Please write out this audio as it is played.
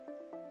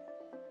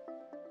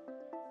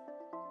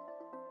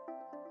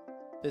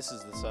This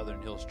is the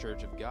Southern Hills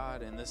Church of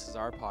God, and this is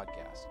our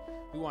podcast.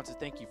 We want to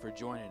thank you for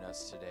joining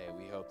us today.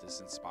 We hope this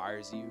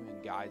inspires you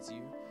and guides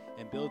you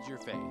and builds your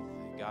faith.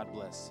 God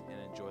bless and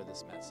enjoy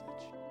this message.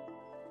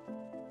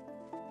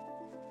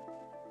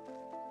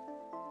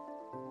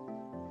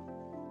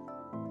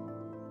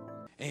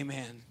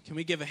 Amen. Can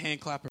we give a hand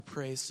clap of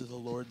praise to the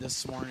Lord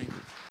this morning?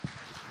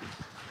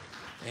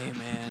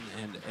 Amen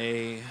and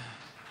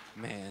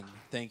amen.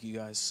 Thank you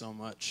guys so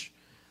much.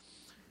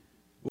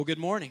 Well, good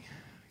morning.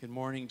 Good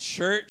morning,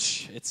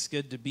 church. It's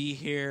good to be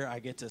here. I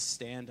get to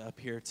stand up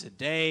here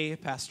today.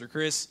 Pastor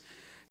Chris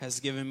has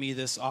given me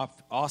this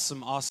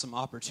awesome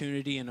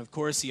opportunity. And of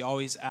course, he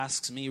always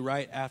asks me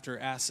right after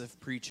Asif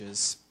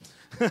preaches.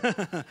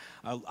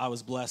 I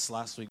was blessed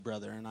last week,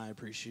 brother, and I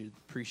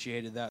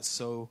appreciated that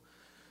so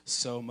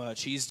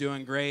much. He's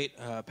doing great.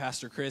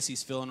 Pastor Chris,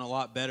 he's feeling a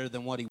lot better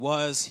than what he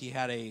was. He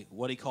had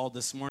what he called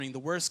this morning the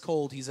worst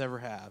cold he's ever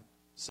had.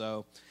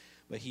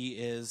 But he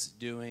is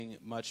doing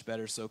much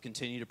better. So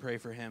continue to pray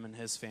for him and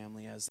his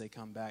family as they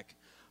come back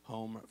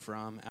home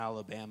from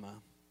Alabama.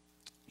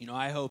 You know,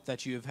 I hope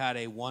that you have had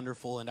a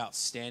wonderful and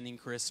outstanding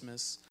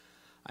Christmas.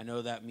 I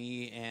know that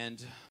me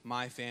and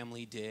my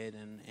family did,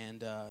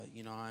 and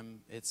you know,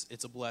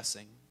 it's a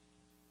blessing.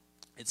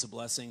 It's a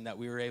blessing that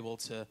we were able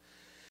to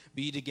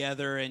be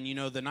together. And you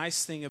know, the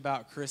nice thing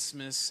about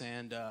Christmas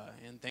and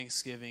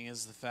Thanksgiving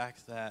is the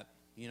fact that,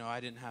 you know, I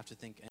didn't have to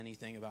think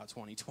anything about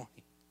 2020.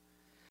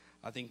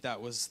 I think that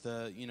was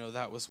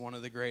one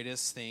of the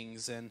greatest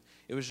things, and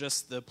it was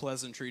just the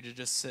pleasantry to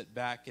just sit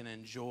back and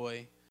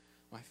enjoy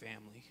my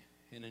family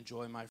and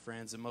enjoy my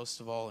friends, and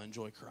most of all,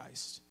 enjoy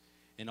Christ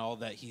and all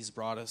that He's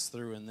brought us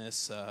through in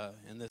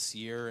this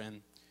year.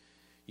 And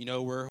you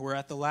know, we're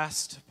at the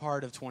last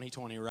part of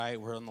 2020,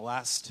 right? We're on the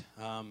last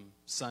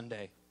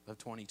Sunday of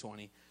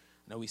 2020. I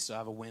know we still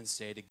have a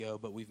Wednesday to go,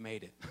 but we've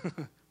made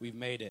it. We've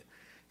made it,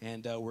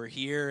 and we're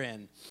here.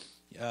 And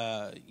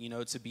you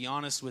know, to be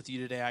honest with you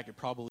today, I could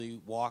probably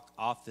walk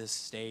off this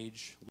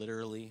stage,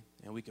 literally,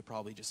 and we could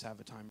probably just have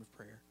a time of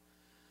prayer.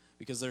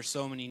 Because there's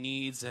so many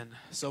needs and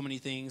so many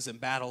things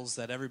and battles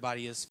that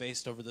everybody has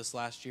faced over this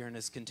last year and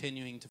is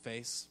continuing to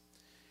face.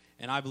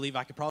 And I believe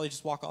I could probably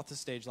just walk off the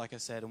stage, like I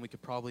said, and we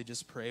could probably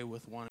just pray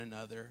with one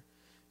another.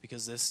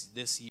 Because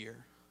this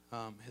year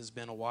has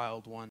been a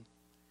wild one.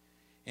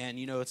 And,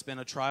 you know, it's been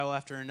a trial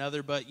after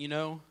another, but, you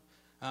know,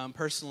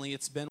 personally,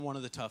 it's been one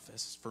of the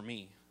toughest for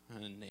me.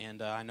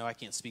 And I know I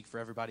can't speak for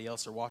everybody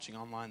else or watching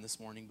online this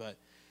morning, but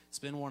it's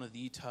been one of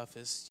the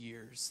toughest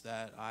years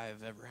that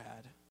I've ever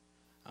had.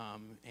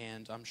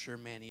 And I'm sure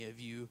many of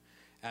you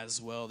as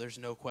well. There's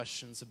no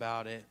questions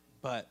about it.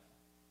 But,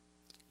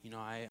 you know,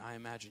 I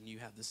imagine you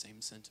have the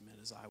same sentiment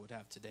as I would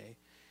have today.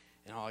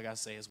 And all I got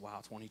to say is,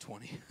 wow,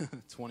 2020.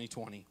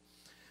 2020.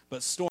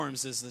 But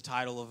Storms is the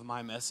title of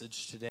my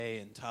message today,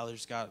 and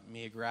Tyler's got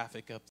me a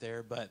graphic up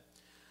there. But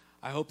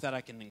I hope that I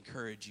can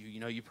encourage you.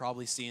 You know, you're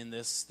probably seeing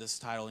this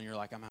title and you're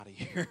like, I'm out of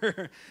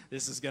here.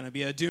 This is going to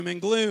be a doom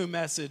and gloom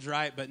message,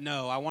 right? But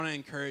no, I want to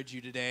encourage you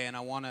today, and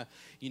I want to,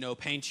 you know,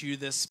 paint you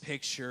this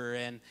picture.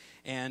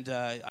 And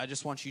I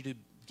just want you to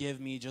give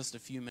me just a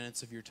few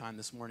minutes of your time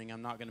this morning.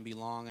 I'm not going to be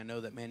long. I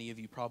know that many of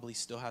you probably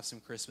still have some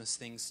Christmas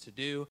things to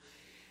do.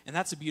 And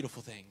that's a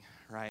beautiful thing,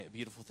 right? A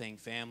beautiful thing,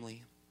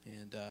 family,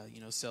 and,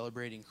 you know,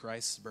 celebrating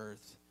Christ's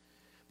birth.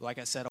 Like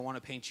I said, I want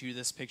to paint you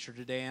this picture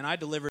today. And I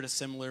delivered a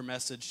similar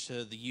message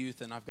to the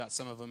youth, and I've got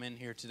some of them in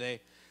here today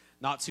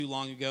not too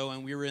long ago.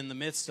 And we were in the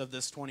midst of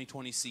this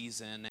 2020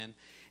 season.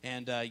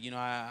 And you know,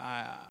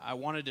 I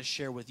wanted to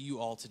share with you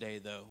all today,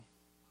 though.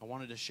 I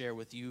wanted to share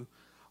with you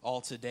all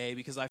today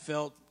because I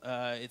felt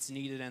it's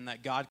needed, and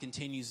that God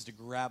continues to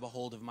grab a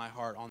hold of my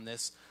heart on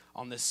this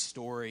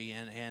story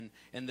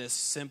and this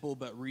simple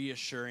but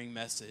reassuring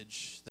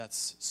message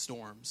that's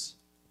storms.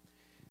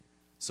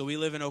 So we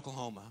live in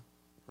Oklahoma,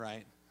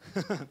 right?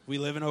 We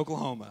live in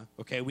Oklahoma,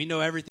 okay? We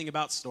know everything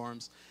about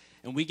storms,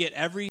 and we get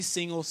every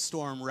single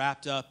storm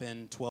wrapped up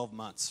in 12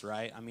 months,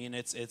 right? I mean,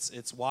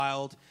 it's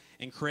wild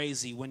and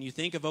crazy. When you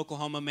think of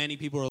Oklahoma, many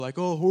people are like,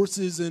 oh,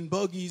 horses and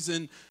buggies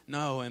and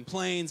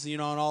planes, you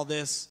know, and all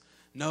this.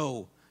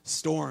 No,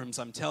 storms.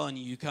 I'm telling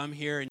you, you come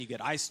here and you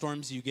get ice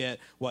storms, you get,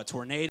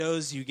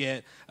 tornadoes, you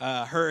get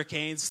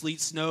hurricanes,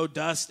 sleet, snow,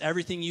 dust,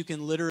 everything you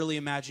can literally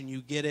imagine,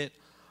 you get it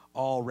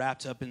all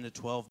wrapped up into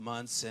 12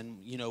 months.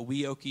 And, you know,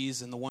 we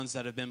Okies and the ones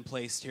that have been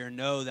placed here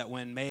know that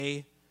when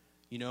May,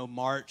 you know,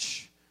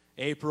 March,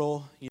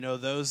 April, you know,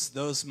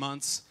 those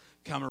months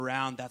come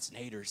around, that's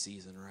nadir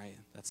season, right?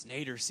 That's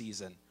nadir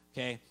season,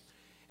 okay?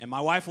 And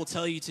my wife will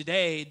tell you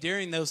today,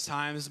 during those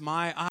times,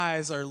 my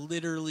eyes are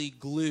literally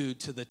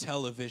glued to the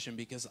television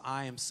because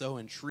I am so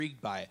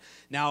intrigued by it.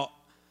 Now,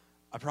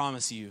 I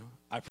promise you,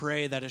 I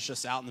pray that it's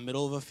just out in the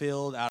middle of a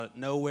field, out of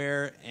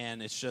nowhere,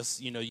 and it's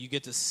just, you know, you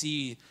get to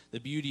see the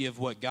beauty of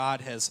what God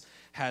has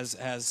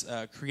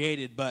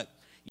created. But,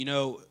 you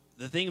know,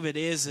 the thing of it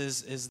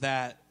is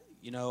that,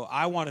 you know,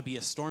 I want to be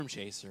a storm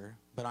chaser,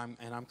 but I'm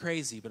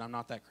crazy, but I'm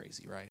not that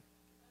crazy, right?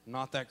 I'm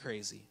not that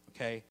crazy,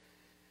 okay?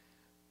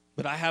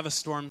 But I have a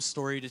storm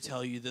story to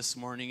tell you this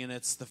morning, and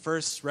it's the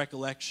first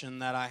recollection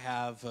that I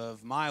have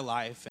of my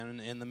life and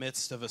in the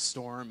midst of a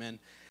storm.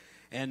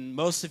 And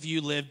most of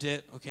you lived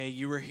it, okay?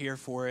 You were here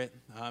for it.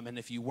 And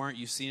if you weren't,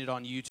 you've seen it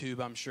on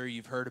YouTube. I'm sure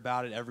you've heard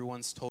about it.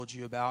 Everyone's told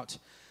you about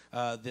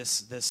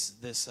this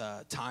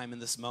time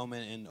and this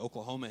moment in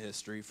Oklahoma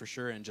history, for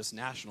sure, and just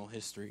national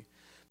history.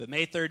 But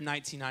May 3rd,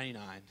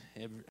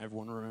 1999.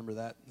 Everyone remember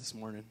that this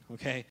morning,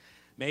 okay?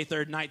 May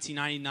 3rd,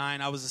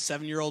 1999, I was a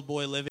 7-year-old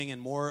boy living in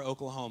Moore,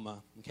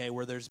 Oklahoma, okay,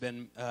 where there's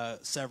been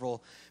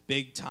several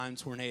big-time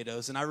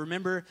tornadoes. And I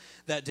remember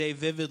that day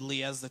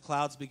vividly as the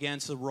clouds began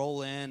to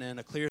roll in and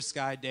a clear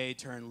sky day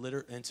turned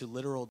into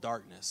literal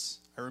darkness.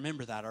 I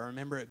remember that. I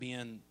remember it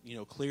being,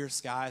 clear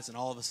skies, and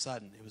all of a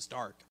sudden it was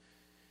dark.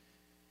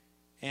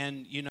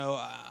 And,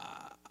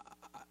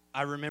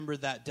 I remember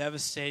that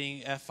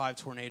devastating F5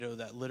 tornado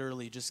that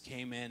literally just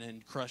came in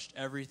and crushed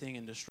everything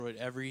and destroyed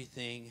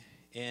everything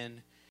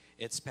in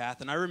its path.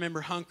 And I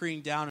remember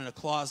hunkering down in a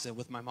closet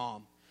with my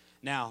mom.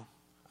 Now,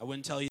 I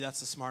wouldn't tell you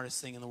that's the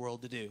smartest thing in the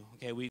world to do.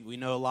 Okay, we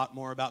know a lot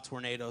more about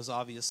tornadoes,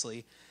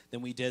 obviously,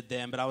 than we did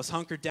then. But I was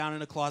hunkered down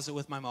in a closet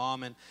with my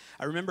mom, and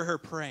I remember her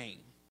praying.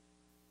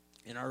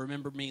 And I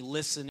remember me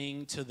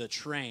listening to the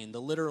train, the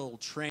literal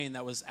train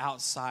that was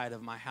outside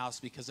of my house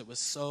because it was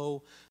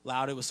so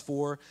loud. It was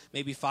 4,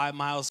 maybe 5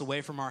 miles away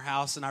from our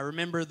house. And I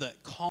remember the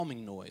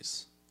calming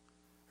noise.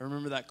 I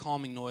remember that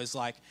calming noise,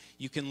 like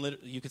you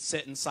could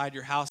sit inside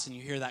your house and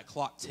you hear that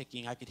clock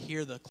ticking. I could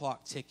hear the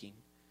clock ticking.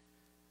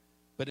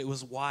 But it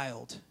was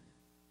wild.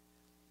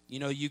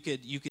 You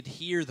could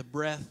hear the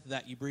breath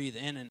that you breathe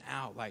in and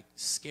out, like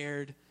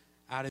scared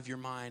out of your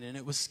mind. And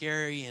it was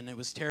scary and it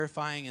was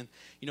terrifying. And,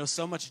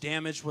 so much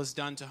damage was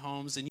done to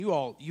homes. And you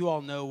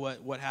all know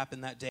what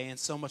happened that day, and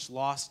so much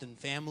lost in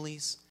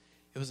families.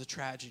 It was a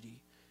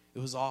tragedy. It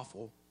was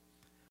awful.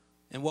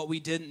 And what we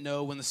didn't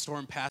know when the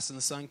storm passed and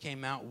the sun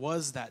came out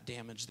was that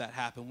damage that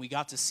happened. We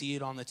got to see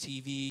it on the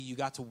TV. You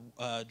got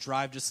to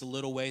drive just a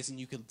little ways, and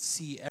you could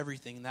see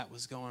everything that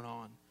was going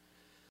on.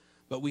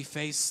 But we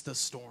faced the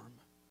storm.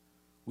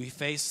 We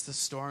faced the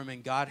storm,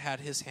 and God had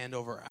his hand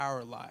over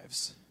our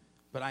lives.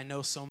 But I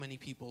know so many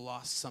people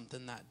lost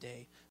something that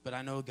day. But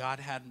I know God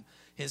had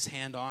his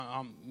hand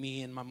on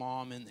me and my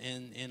mom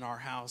in our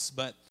house.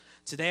 But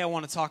today I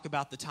want to talk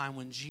about the time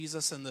when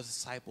Jesus and the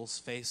disciples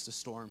faced a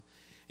storm.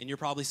 And you're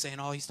probably saying,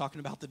 oh, he's talking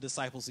about the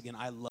disciples again.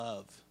 I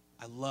love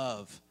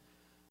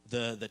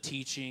the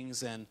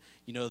teachings and,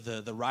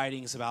 the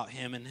writings about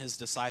him and his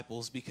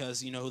disciples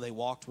because, they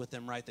walked with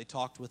him, right? They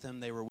talked with him.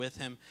 They were with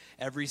him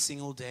every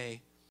single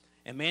day.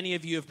 And many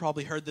of you have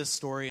probably heard this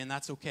story, and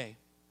that's okay.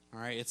 All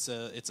right? It's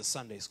a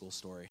Sunday school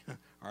story.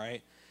 All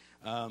right?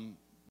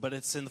 But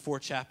it's in the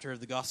 4th chapter of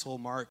the Gospel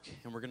of Mark,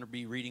 and we're going to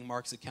be reading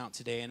Mark's account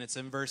today. And it's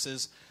in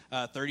verses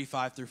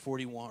 35 through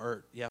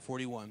 41,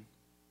 41.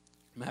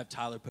 I'm going to have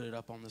Tyler put it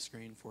up on the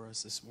screen for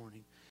us this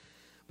morning.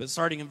 But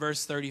starting in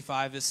verse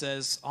 35, it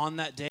says, "On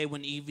that day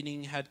when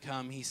evening had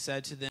come, he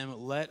said to them,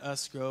 'Let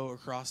us go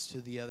across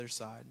to the other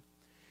side.'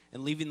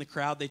 And leaving the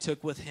crowd, they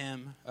took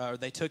him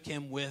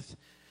with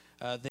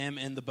them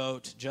in the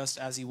boat, just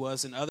as he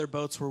was, and other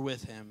boats were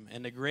with him.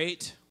 And a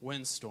great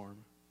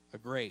windstorm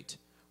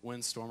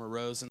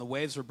arose, and the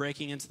waves were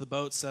breaking into the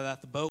boat, so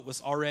that the boat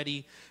was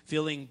already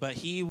filling, but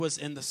he was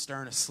in the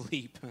stern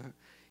asleep."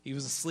 He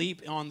was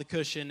asleep on the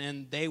cushion,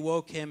 and they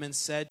woke him and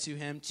said to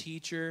him,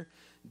 "Teacher,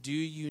 do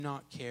you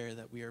not care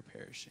that we are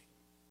perishing?"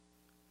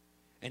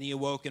 And he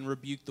awoke and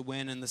rebuked the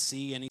wind and the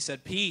sea, and he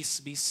said,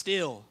 "Peace, be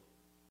still."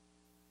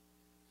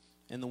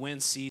 And the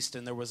wind ceased,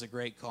 and there was a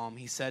great calm.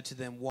 He said to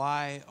them,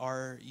 "Why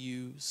are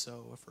you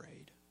so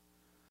afraid?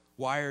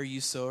 Why are you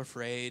so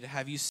afraid?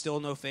 Have you still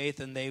no faith?"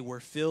 And they were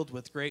filled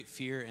with great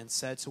fear and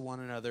said to one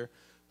another,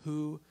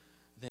 "Who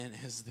then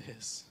is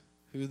this?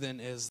 Who then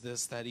is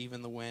this that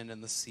even the wind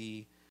and the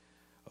sea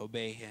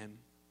obey him?"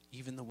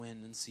 Even the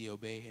wind and sea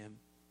obey him.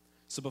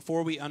 So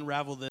before we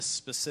unravel this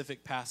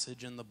specific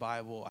passage in the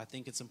Bible, I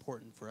think it's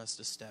important for us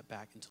to step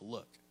back and to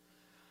look.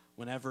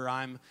 Whenever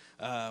I'm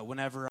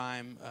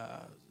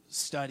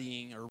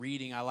studying or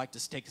reading, I like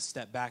to take a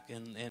step back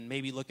and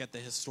maybe look at the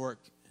historic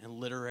and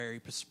literary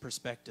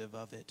perspective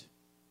of it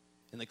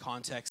in the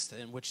context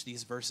in which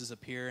these verses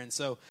appear. And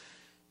so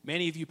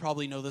many of you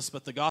probably know this,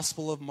 but the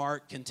Gospel of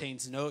Mark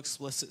contains no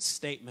explicit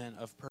statement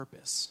of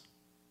purpose,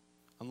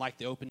 unlike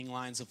the opening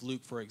lines of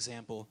Luke, for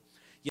example.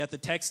 Yet the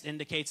text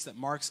indicates that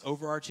Mark's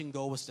overarching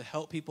goal was to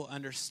help people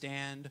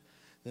understand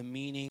the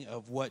meaning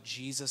of what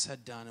Jesus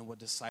had done and what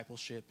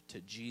discipleship to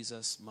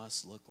Jesus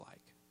must look like.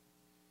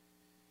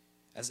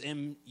 As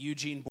M.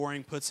 Eugene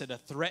Boring puts it, a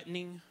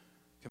threatening,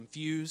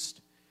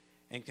 confused,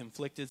 and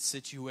conflicted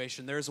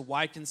situation. There is a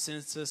wide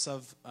consensus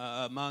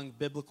among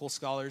biblical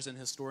scholars and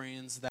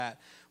historians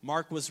that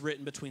Mark was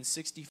written between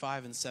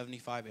 65 and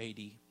 75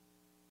 AD.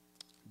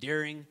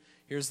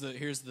 Here's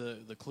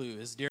the clue,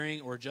 is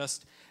during or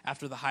just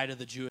after the height of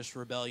the Jewish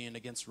rebellion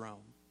against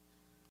Rome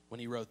when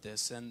he wrote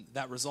this. And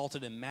that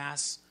resulted in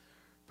mass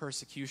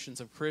persecutions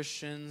of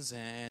Christians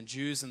and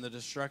Jews and the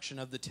destruction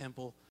of the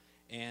temple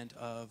and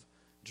of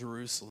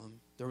Jerusalem.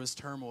 There was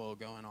turmoil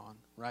going on,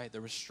 right?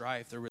 There was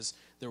strife. There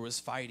was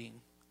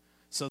fighting.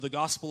 So the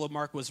Gospel of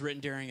Mark was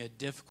written during a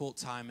difficult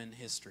time in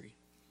history,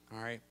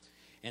 all right,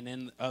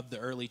 and of the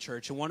early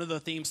church. And one of the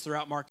themes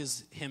throughout Mark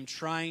is him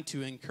trying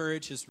to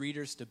encourage his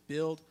readers to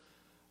build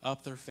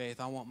up their faith.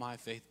 I want my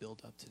faith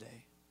built up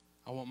today.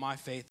 I want my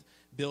faith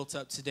built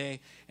up today.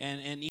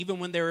 And even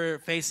when they were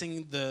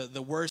facing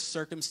the worst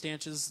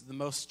circumstances, the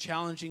most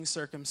challenging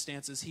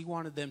circumstances, he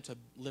wanted them to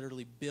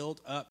literally build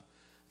up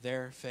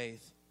their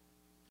faith.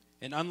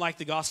 And unlike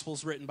the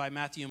Gospels written by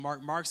Matthew and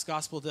Mark, Mark's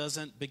Gospel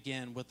doesn't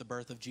begin with the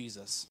birth of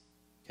Jesus,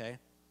 okay?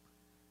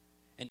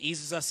 And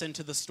eases us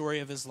into the story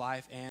of his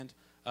life and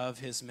of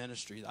his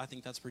ministry. I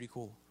think that's pretty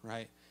cool,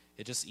 right?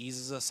 It just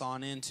eases us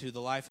on into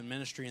the life and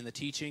ministry and the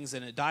teachings,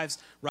 and it dives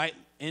right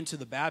into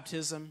the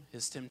baptism,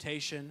 his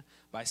temptation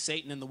by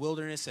Satan in the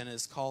wilderness, and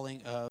his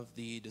calling of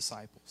the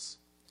disciples.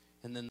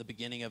 And then the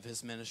beginning of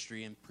his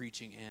ministry and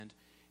preaching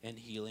and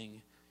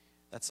healing.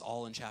 That's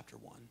all in chapter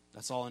 1.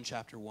 That's all in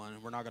chapter 1.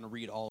 And we're not going to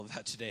read all of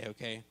that today,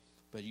 okay?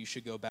 But you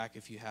should go back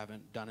if you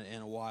haven't done it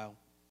in a while.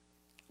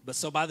 But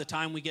so by the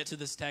time we get to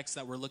this text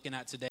that we're looking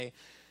at today,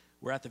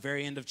 we're at the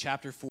very end of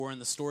chapter 4,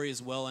 and the story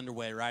is well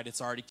underway, right?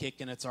 It's already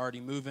kicking. It's already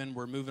moving.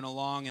 We're moving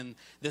along. And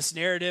this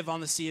narrative on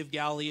the Sea of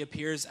Galilee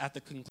appears at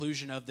the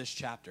conclusion of this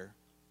chapter.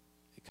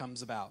 It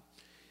comes about.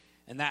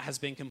 And that has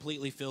been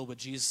completely filled with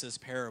Jesus'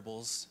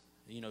 parables,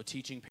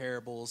 teaching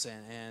parables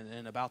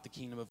and about the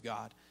kingdom of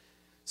God.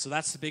 So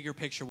that's the bigger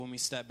picture when we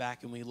step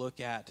back and we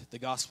look at the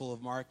Gospel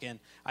of Mark. And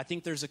I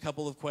think there's a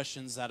couple of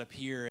questions that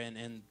appear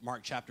in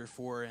Mark chapter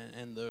 4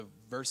 and the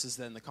verses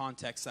and the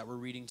context that we're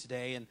reading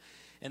today.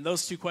 And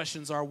those two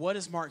questions are, what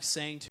is Mark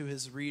saying to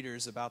his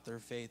readers about their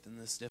faith in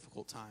this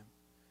difficult time?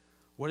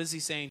 What is he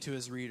saying to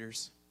his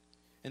readers?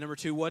 And number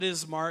two, what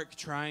is Mark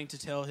trying to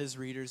tell his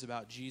readers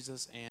about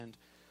Jesus and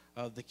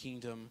of the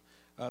kingdom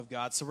of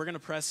God? So we're going to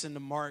press into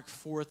Mark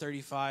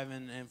 4:35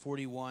 and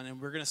 41,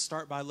 and we're going to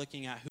start by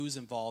looking at who's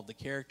involved, the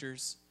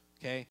characters,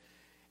 okay?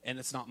 And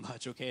it's not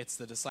much, okay? It's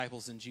the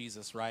disciples and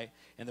Jesus, right?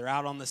 And they're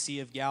out on the Sea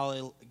of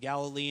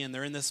Galilee, and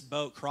they're in this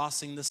boat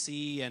crossing the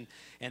sea, and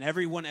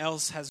everyone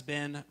else has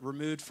been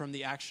removed from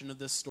the action of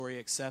this story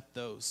except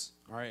those,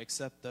 all right?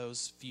 Except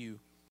those few.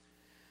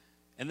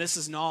 And this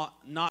is not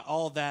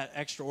all that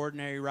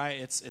extraordinary, right?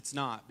 It's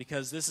not,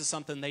 because this is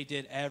something they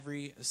did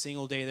every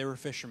single day. They were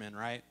fishermen,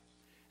 right?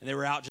 And they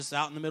were out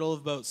in the middle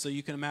of boats. So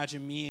you can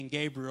imagine me and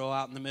Gabriel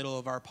out in the middle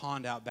of our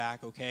pond out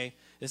back, okay?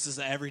 This is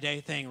an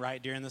everyday thing,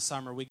 right? During the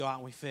summer, we go out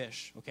and we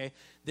fish, okay?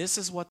 This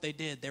is what they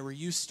did. They were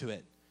used to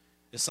it.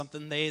 It's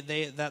something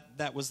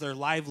that was their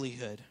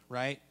livelihood,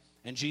 right?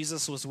 And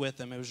Jesus was with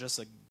them. It was just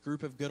a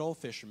group of good old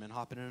fishermen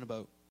hopping in a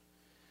boat.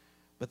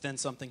 But then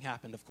something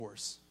happened, of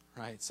course,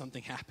 right?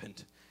 Something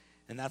happened.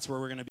 And that's where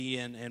we're going to be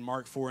in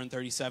Mark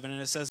 4:37.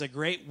 And it says, a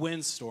great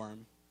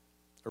windstorm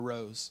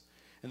arose.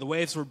 And the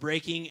waves were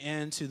breaking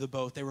into the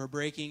boat. They were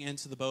breaking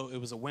into the boat. It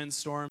was a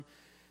windstorm,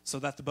 so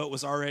that the boat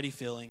was already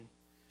filling.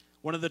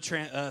 One of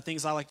the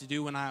things I like to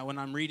do when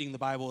I'm reading the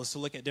Bible is to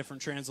look at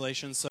different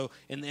translations. So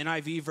in the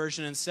NIV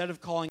version, instead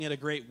of calling it a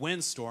great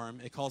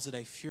windstorm, it calls it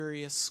a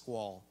furious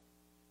squall.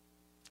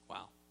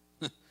 Wow.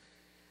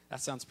 That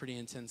sounds pretty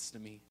intense to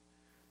me.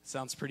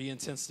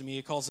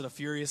 It calls it a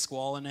furious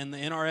squall. And in the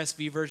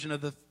NRSV version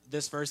of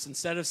this verse,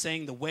 instead of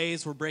saying the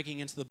waves were breaking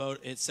into the boat,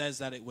 it says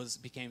that it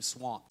became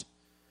swamped.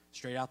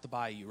 Straight out the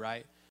bayou,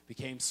 right?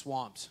 Became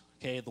swamped.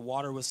 Okay, the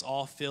water was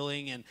all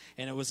filling, and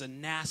it was a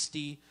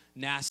nasty,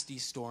 nasty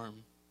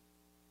storm.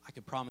 I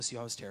can promise you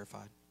I was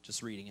terrified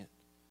just reading it.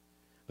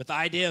 But the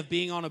idea of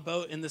being on a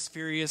boat in this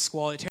furious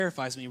squall, it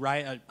terrifies me,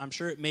 right? I'm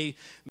sure it may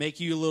make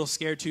you a little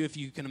scared too if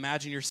you can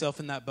imagine yourself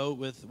in that boat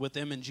with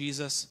them and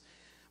Jesus.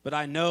 But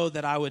I know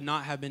that I would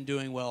not have been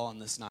doing well on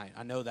this night.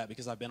 I know that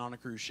because I've been on a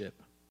cruise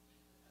ship.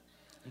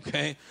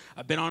 Okay?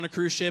 I've been on a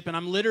cruise ship, and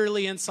I'm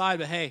literally inside,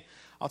 but hey,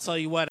 I'll tell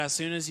you what, as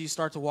soon as you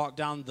start to walk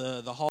down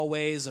the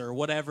hallways or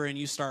whatever, and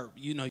you start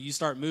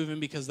moving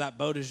because that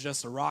boat is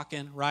just a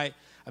rocking, right?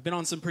 I've been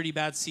on some pretty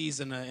bad seas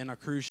in a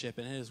cruise ship,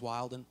 and it is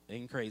wild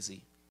and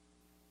crazy,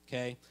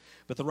 okay?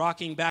 But the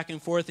rocking back and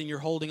forth, and you're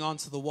holding on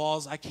to the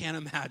walls, I can't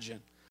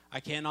imagine. I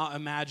cannot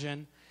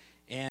imagine.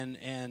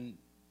 And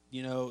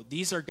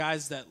these are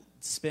guys that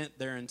spent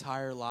their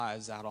entire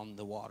lives out on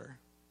the water.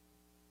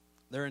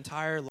 Their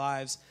entire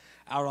lives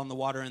out on the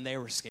water, and they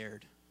were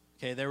scared.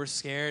 Okay, they were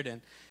scared,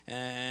 and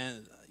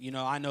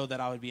I know that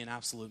I would be an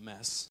absolute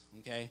mess.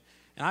 Okay,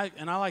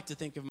 and I like to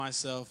think of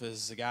myself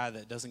as a guy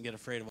that doesn't get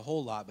afraid of a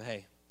whole lot. But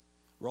hey,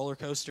 roller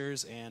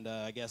coasters and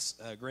I guess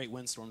great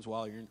windstorms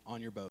while you're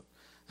on your boat.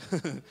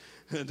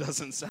 It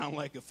doesn't sound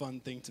like a fun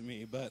thing to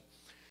me. But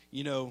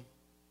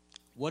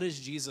what is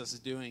Jesus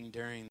doing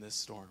during this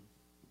storm?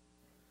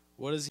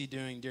 What is he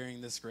doing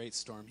during this great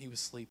storm? He was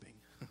sleeping.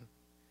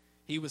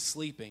 He was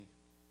sleeping.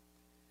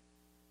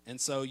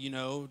 And so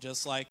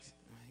just like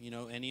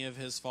any of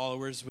his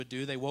followers would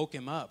do, they woke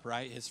him up,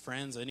 right? His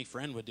friends, any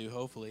friend would do,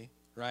 hopefully,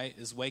 right,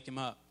 is wake him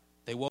up.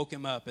 They woke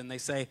him up, and they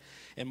say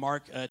in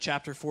Mark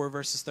chapter 4,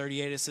 verses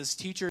 38, it says,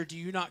 "Teacher, do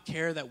you not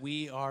care that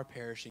we are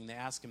perishing?" They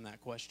ask him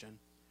that question.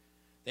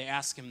 They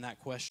ask him that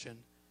question.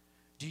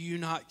 Do you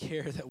not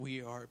care that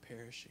we are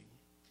perishing?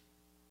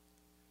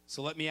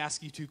 So let me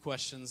ask you two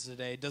questions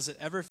today. Does it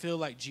ever feel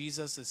like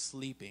Jesus is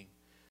sleeping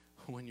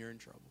when you're in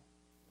trouble?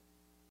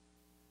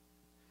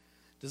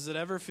 Does it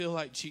ever feel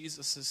like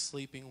Jesus is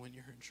sleeping when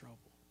you're in trouble?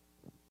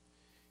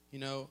 You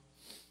know,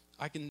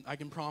 I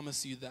can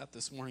promise you that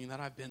this morning that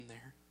I've been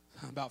there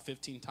about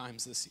 15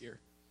 times this year.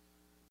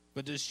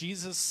 But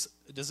does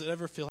it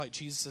ever feel like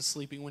Jesus is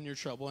sleeping when you're in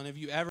trouble? And have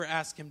you ever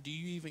asked him, do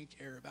you even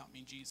care about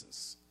me,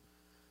 Jesus?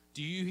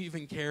 Do you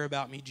even care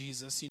about me,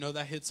 Jesus? You know,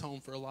 that hits home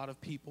for a lot of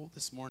people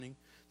this morning,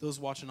 those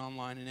watching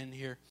online and in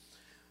here.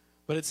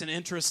 But it's an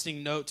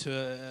interesting note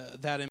to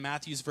that in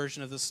Matthew's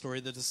version of the story,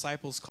 the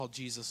disciples called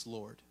Jesus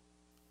Lord.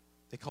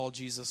 They call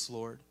Jesus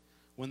Lord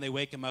when they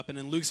wake him up. And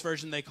in Luke's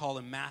version, they call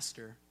him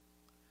Master.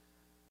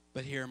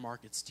 But here in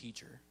Mark, it's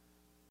teacher.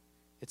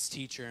 It's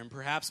teacher. And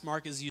perhaps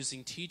Mark is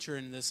using teacher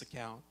in this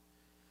account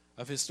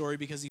of his story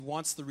because he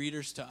wants the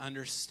readers to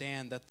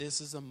understand that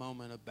this is a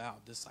moment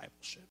about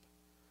discipleship.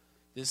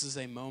 This is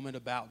a moment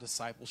about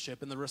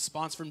discipleship. And the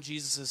response from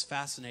Jesus is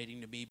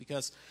fascinating to me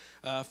because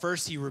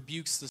first he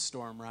rebukes the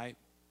storm, right?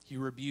 He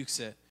rebukes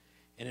it,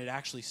 and it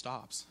actually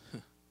stops.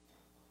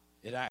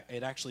 It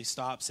actually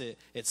stops.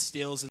 It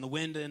stills, and the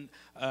wind and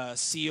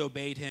sea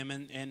obeyed him.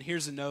 And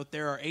here's a note.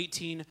 There are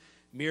 18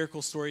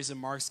 miracle stories in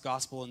Mark's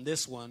gospel, and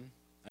this one,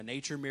 a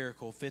nature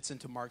miracle, fits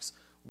into Mark's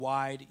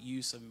wide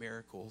use of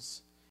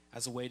miracles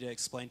as a way to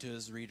explain to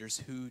his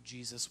readers who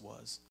Jesus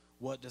was,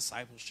 what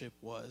discipleship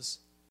was.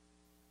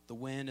 The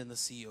wind and the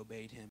sea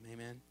obeyed him.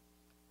 Amen.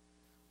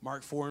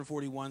 Mark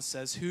 4:41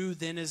 says, who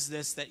then is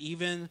this that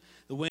even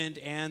the wind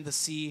and the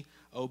sea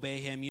obey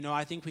him? You know,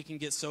 I think we can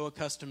get so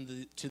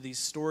accustomed to these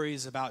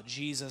stories about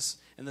Jesus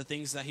and the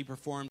things that he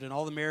performed and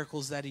all the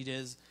miracles that he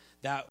did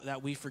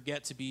that we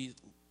forget to be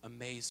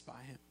amazed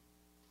by him.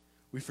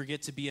 We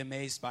forget to be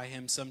amazed by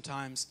him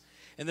sometimes.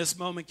 And this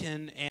moment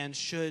can and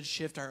should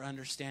shift our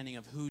understanding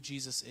of who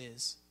Jesus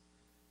is.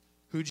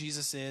 Who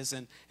Jesus is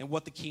and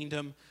what the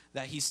kingdom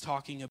that he's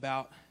talking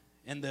about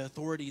and the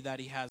authority that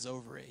he has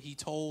over it. He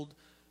told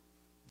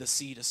the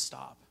sea to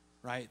stop,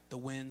 right? The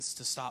winds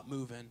to stop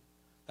moving.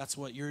 That's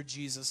what your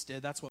Jesus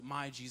did. That's what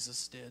my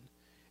Jesus did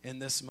in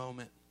this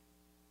moment.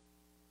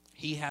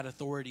 He had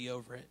authority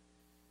over it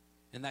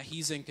and that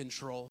he's in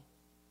control.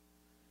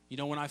 You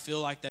know, when I feel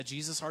like that,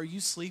 Jesus, are you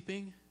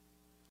sleeping?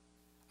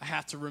 I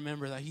have to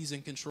remember that he's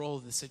in control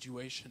of the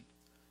situation,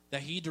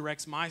 that he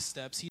directs my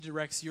steps. He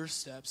directs your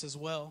steps as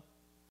well.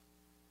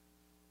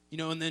 You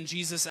know, and then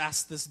Jesus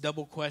asks this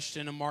double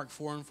question in Mark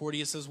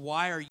 4:40. It says,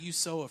 why are you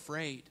so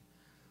afraid?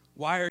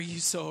 Why are you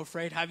so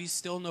afraid? Have you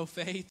still no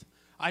faith?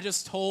 I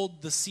just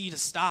told the sea to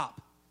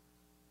stop.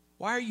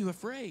 Why are you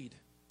afraid?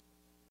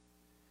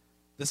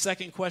 The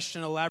second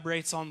question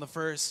elaborates on the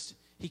first.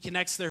 He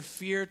connects their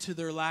fear to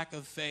their lack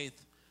of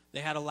faith.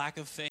 They had a lack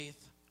of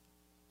faith.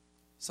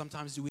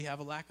 Sometimes do we have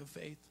a lack of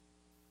faith?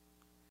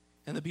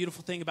 And the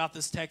beautiful thing about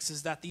this text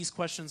is that these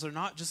questions are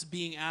not just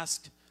being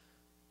asked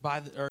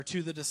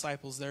to the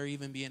disciples, they're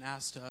even being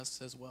asked to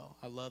us as well.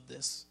 I love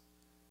this.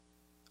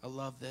 I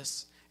love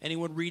this.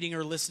 Anyone reading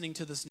or listening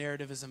to this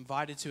narrative is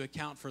invited to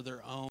account for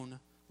their own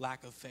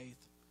lack of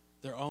faith.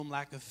 Their own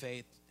lack of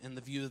faith in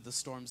the view of the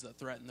storms that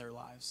threaten their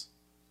lives.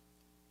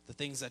 The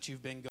things that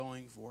you've been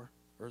going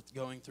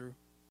through.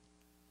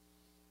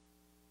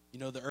 You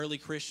know, the early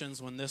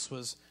Christians, when this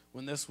was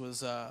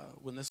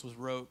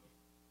wrote,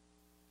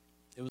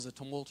 it was a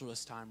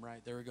tumultuous time,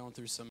 right? They were going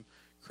through some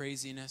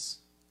craziness,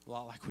 a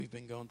lot like we've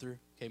been going through.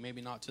 Okay,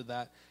 maybe not to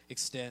that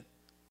extent.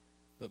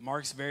 But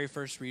Mark's very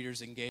first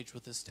readers engaged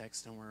with this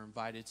text and were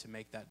invited to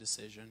make that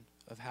decision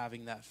of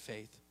having that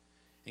faith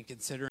and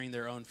considering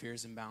their own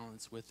fears in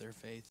balance with their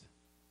faith.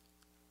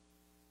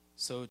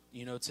 So,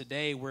 you know,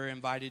 today we're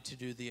invited to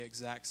do the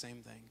exact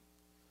same thing.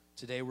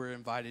 Today we're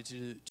invited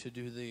to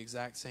do the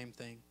exact same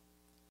thing.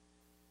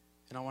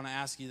 And I want to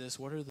ask you this,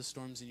 what are the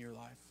storms in your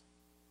life?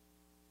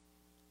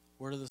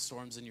 What are the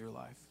storms in your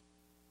life?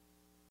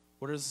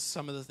 What are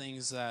some of the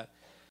things that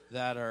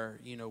are,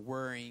 you know,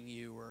 worrying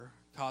you or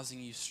causing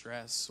you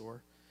stress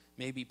or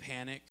maybe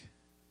panic?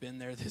 Been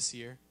there this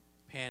year.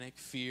 Panic,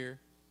 fear,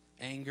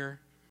 anger.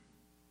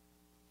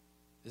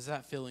 Is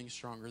that feeling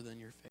stronger than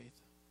your faith?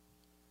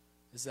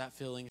 Is that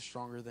feeling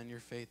stronger than your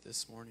faith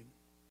this morning?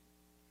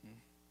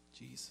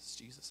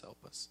 Jesus, help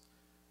us.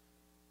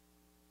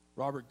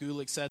 Robert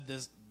Gulick said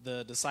this,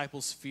 the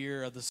disciples'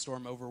 fear of the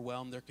storm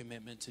overwhelmed their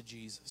commitment to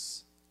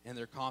Jesus and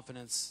their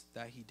confidence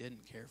that he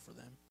didn't care for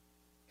them.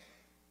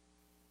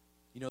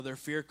 You know, their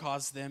fear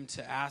caused them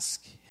to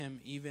ask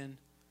him even,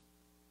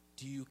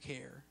 do you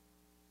care?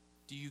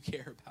 Do you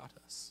care about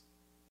us?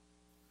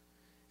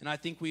 And I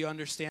think we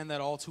understand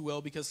that all too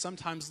well because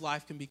sometimes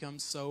life can become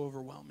so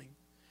overwhelming.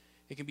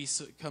 It can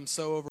become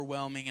so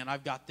overwhelming, and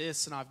I've got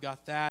this and I've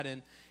got that,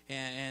 and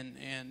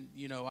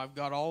you know, I've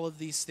got all of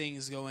these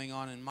things going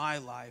on in my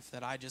life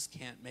that I just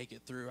can't make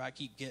it through. I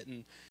keep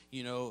getting,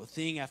 you know,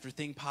 thing after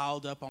thing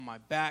piled up on my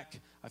back.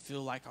 I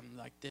feel like I'm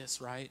like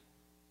this, right?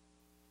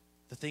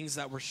 The things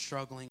that we're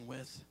struggling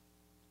with.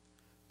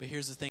 But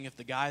here's the thing, if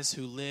the guys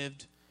who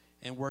lived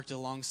and worked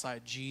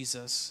alongside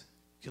Jesus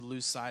could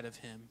lose sight of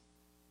him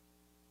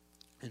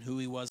and who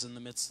he was in the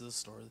midst of the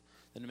storm,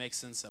 then it makes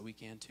sense that we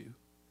can too,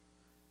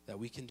 that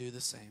we can do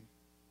the same.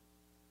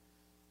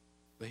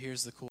 But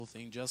here's the cool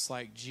thing. Just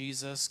like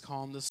Jesus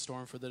calmed the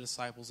storm for the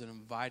disciples and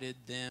invited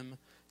them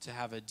to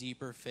have a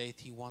deeper faith,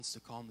 he wants to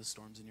calm the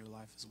storms in your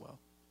life as well.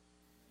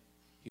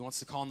 He wants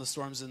to calm the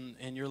storms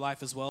in your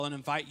life as well and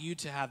invite you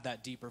to have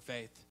that deeper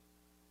faith.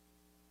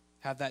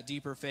 Have that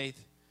deeper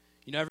faith.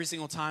 You know, every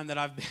single time that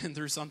I've been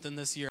through something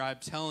this year, I'm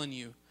telling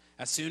you,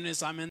 as soon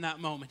as I'm in that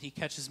moment, he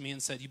catches me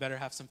and said, you better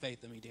have some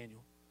faith in me,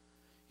 Daniel.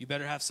 You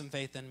better have some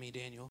faith in me,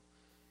 Daniel.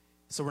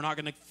 So we're not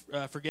going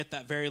to forget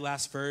that very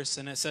last verse.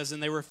 And it says,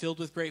 and they were filled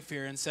with great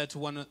fear and said to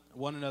one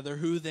another,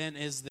 who then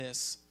is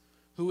this?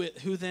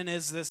 Who then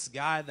is this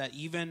guy that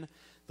even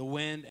the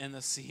wind and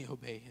the sea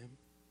obey him?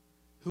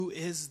 Who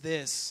is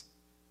this?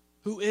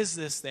 Who is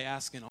this? They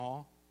ask in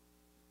awe.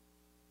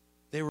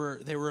 They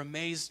were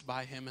amazed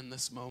by him in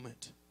this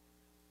moment.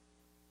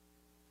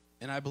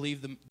 And I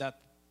believe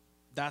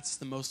that's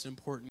the most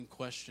important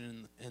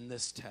question in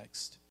this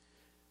text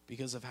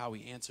because of how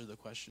we answer the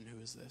question,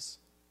 who is this?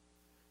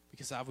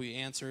 Because how we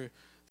answer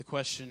the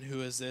question,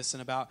 who is this?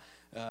 And about,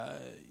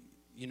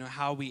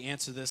 how we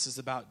answer this is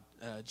about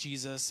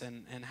Jesus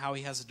and how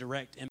he has a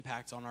direct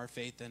impact on our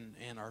faith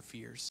and our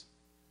fears.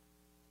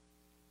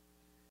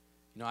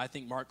 You know, I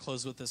think Mark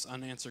closed with this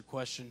unanswered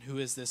question, who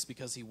is this?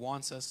 Because he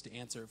wants us to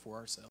answer it for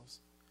ourselves.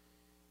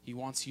 He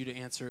wants you to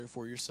answer it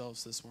for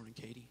yourselves this morning,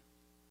 Katie.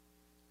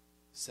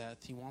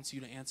 Seth, he wants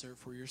you to answer it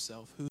for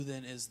yourself. Who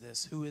then is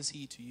this? Who is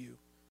he to you?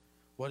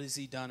 What has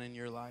he done in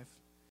your life?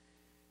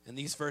 And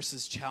these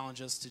verses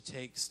challenge us to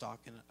take stock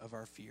of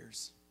our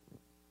fears,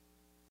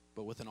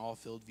 but with an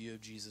all-filled view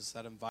of Jesus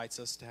that invites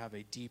us to have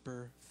a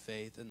deeper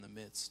faith in the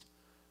midst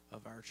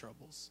of our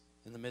troubles.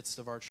 In the midst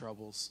of our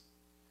troubles.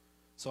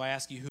 So I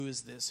ask you, who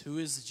is this? Who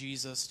is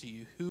Jesus to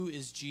you? Who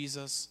is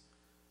Jesus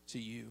to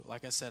you?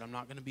 Like I said, I'm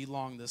not going to be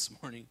long this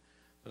morning,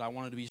 but I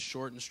wanted to be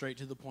short and straight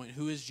to the point.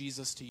 Who is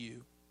Jesus to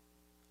you?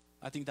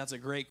 I think that's a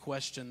great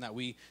question that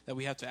we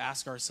have to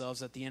ask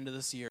ourselves at the end of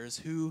this year is,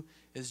 who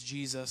is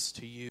Jesus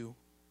to you?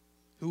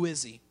 Who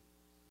is he?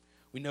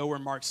 We know where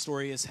Mark's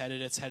story is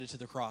headed. It's headed to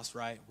the cross,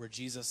 right? Where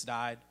Jesus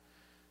died,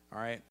 all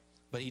right?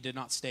 But he did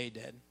not stay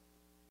dead.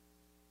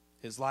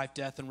 His life,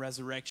 death, and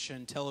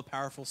resurrection tell a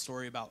powerful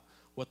story about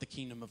what the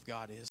kingdom of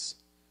God is.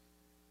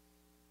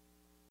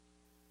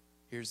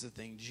 Here's the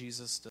thing.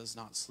 Jesus does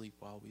not sleep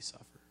while we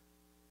suffer.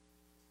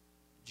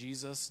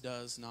 Jesus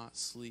does not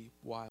sleep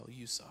while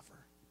you suffer.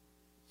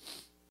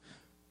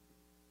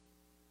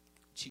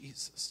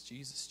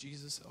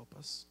 Jesus, help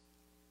us.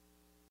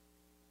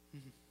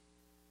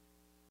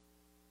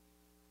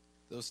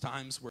 Those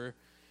times where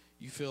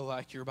you feel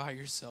like you're by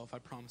yourself, I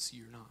promise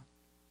you you're not.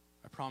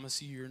 I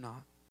promise you you're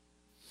not.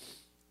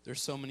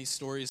 There's so many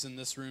stories in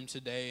this room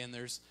today, and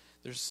there's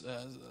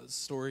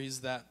stories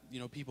that,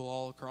 people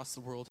all across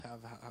the world have,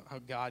 how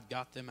God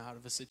got them out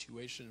of a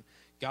situation,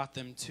 got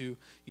them to,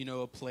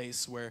 a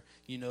place where,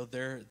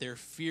 their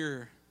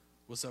fear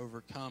was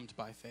overcome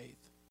by faith.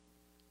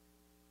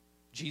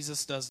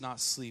 Jesus does not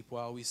sleep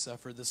while we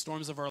suffer. The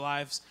storms of our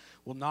lives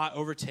will not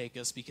overtake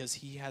us because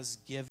he has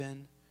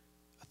given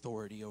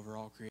authority over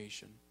all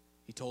creation.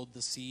 He told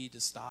the sea to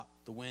stop,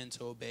 the wind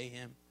to obey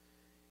him,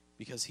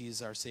 because he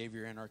is our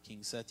Savior and our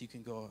King. Seth, you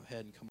can go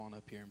ahead and come on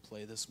up here and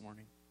play this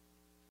morning.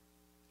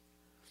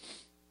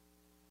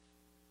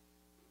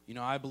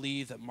 I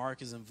believe that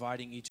Mark is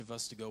inviting each of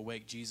us to go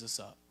wake Jesus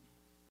up.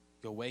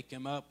 Go wake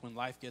him up when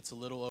life gets a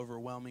little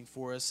overwhelming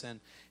for us, and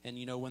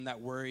when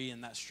that worry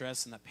and that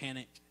stress and that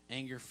panic,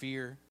 anger,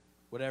 fear,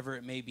 whatever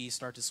it may be,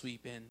 start to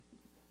sweep in.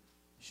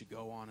 You should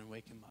go on and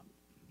wake him up.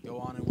 Go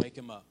on and wake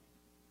him up.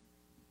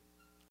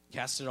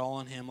 Cast it all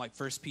on him, like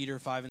 1 Peter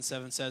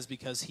 5:7 says,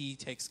 because he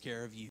takes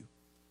care of you.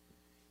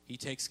 He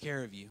takes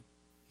care of you.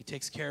 He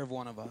takes care of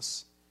one of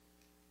us.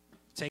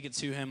 Take it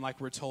to him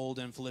like we're told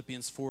in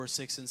Philippians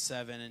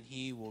 4:6-7, and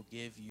he will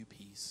give you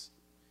peace.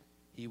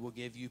 He will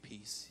give you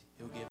peace.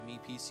 He'll give me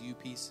peace, you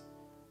peace.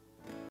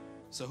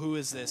 So who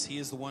is this? He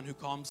is the one who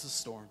calms the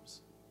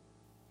storms.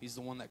 He's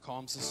the one that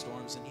calms the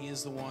storms, and he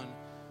is the one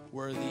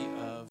worthy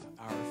of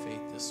our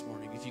faith this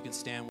morning. If you can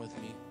stand with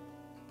me.